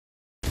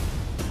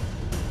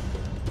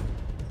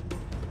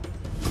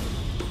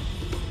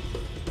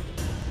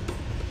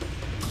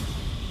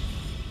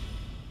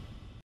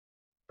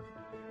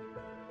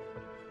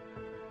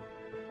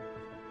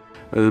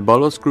The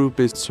Baloise Group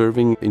is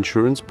serving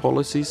insurance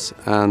policies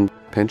and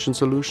pension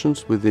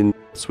solutions within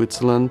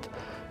Switzerland,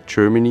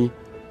 Germany,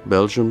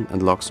 Belgium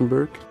and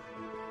Luxembourg.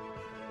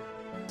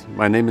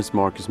 My name is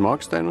Markus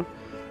Marksteiner.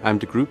 I'm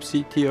the Group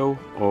CTO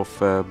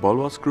of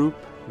Baloise Group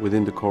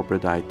within the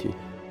corporate IT.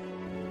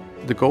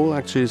 The goal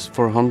actually is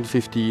for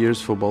 150 years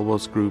for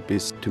Baloise Group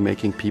is to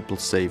making people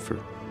safer.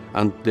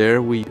 And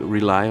there we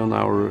rely on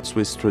our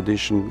Swiss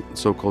tradition,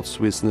 so-called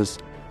Swissness,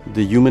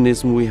 the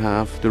humanism we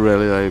have, the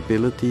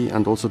reliability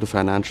and also the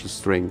financial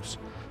strengths.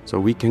 So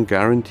we can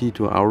guarantee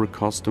to our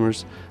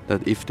customers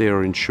that if they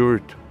are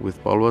insured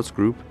with Baloise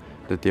Group,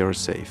 that they are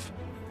safe.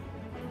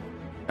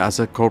 As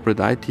a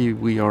corporate IT,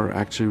 we are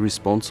actually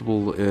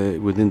responsible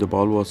within the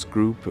Baloise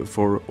Group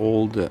for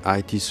all the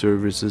IT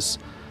services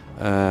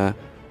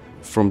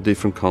from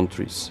different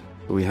countries.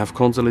 We have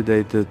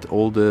consolidated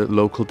all the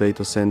local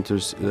data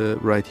centers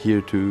right here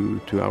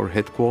to our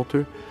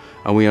headquarters.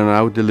 And we are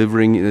now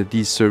delivering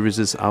these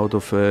services out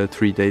of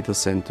 3 data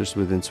centers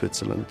within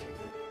Switzerland.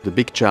 The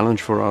big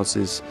challenge for us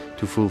is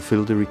to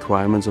fulfill the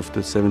requirements of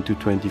the 7 to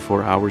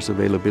 24 hours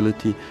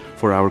availability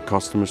for our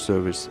customer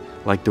service,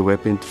 like the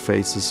web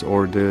interfaces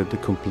or the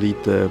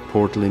complete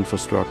portal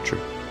infrastructure.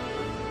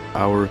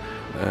 Our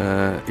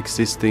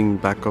existing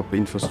backup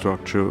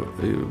infrastructure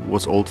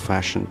was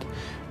old-fashioned,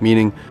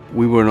 meaning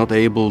we were not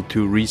able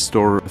to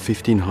restore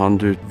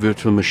 1,500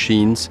 virtual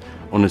machines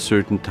on a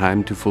certain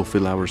time to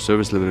fulfill our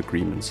service level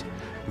agreements.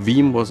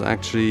 Veeam was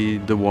actually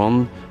the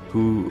one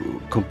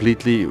who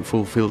completely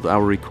fulfilled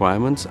our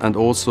requirements, and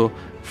also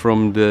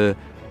from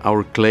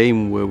our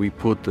claim where we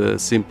put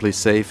simply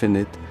safe in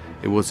it,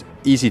 it was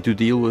easy to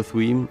deal with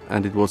Veeam,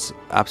 and it was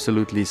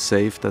absolutely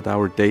safe that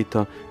our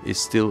data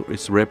is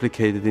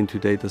replicated into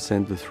data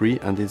center 3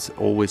 and it's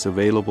always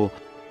available.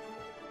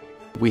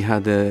 We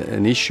had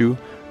an issue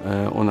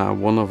on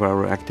one of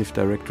our Active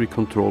Directory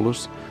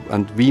controllers,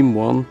 and Veeam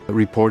 1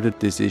 reported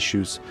these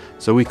issues.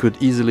 So we could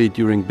easily,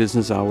 during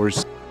business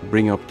hours,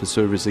 bring up the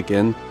service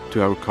again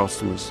to our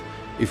customers.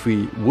 If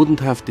we wouldn't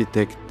have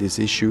detected this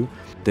issue,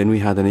 then we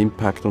had an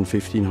impact on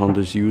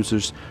 1,500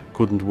 users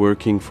couldn't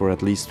working for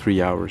at least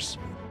 3 hours.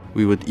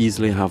 We would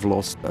easily have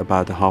lost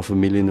about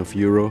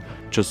 €500,000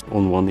 just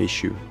on one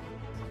issue.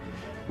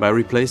 By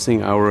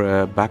replacing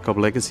our backup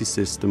legacy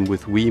system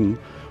with Veeam,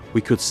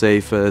 we could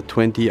save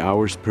 20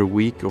 hours per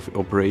week of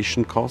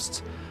operation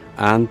costs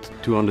and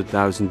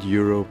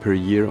 €200,000 per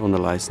year on a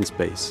license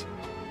base.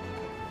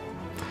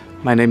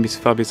 My name is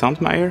Fabio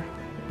Sandmeier.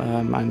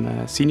 I'm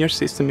a senior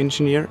system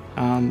engineer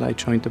and I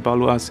joined the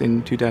Baloise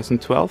in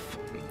 2012.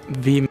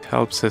 Veeam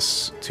helps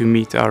us to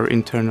meet our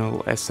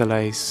internal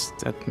SLAs,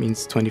 that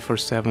means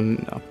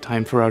 24/7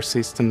 uptime for our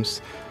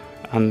systems,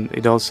 and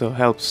it also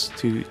helps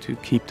to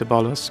keep the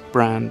Baloise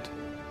brand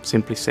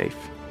simply safe.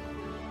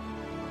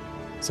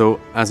 So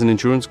as an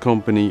insurance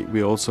company,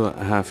 we also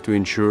have to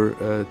ensure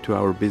to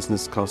our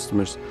business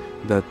customers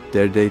that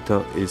their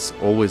data is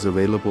always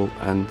available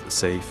and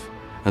safe.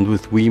 And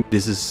with Veeam,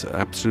 this is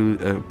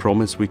absolute a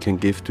promise we can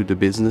give to the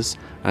business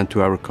and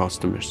to our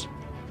customers.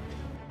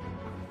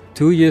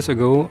 2 years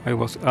ago, I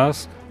was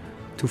asked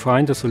to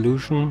find a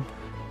solution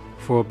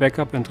for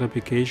backup and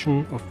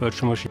replication of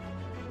virtual machines.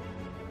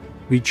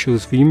 We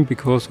chose Veeam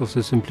because of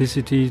the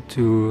simplicity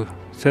to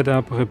set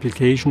up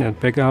replication and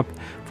backup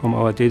from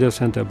our data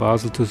center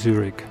Basel to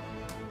Zurich.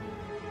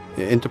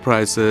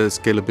 Enterprise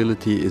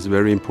scalability is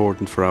very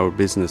important for our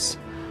business.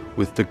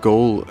 With the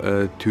goal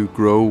to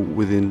grow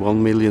within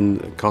 1 million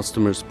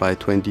customers by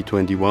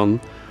 2021,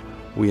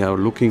 we are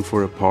looking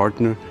for a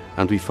partner,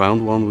 and we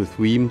found one with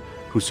Veeam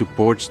who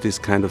supports this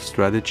kind of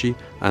strategy,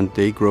 and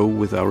they grow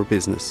with our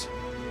business.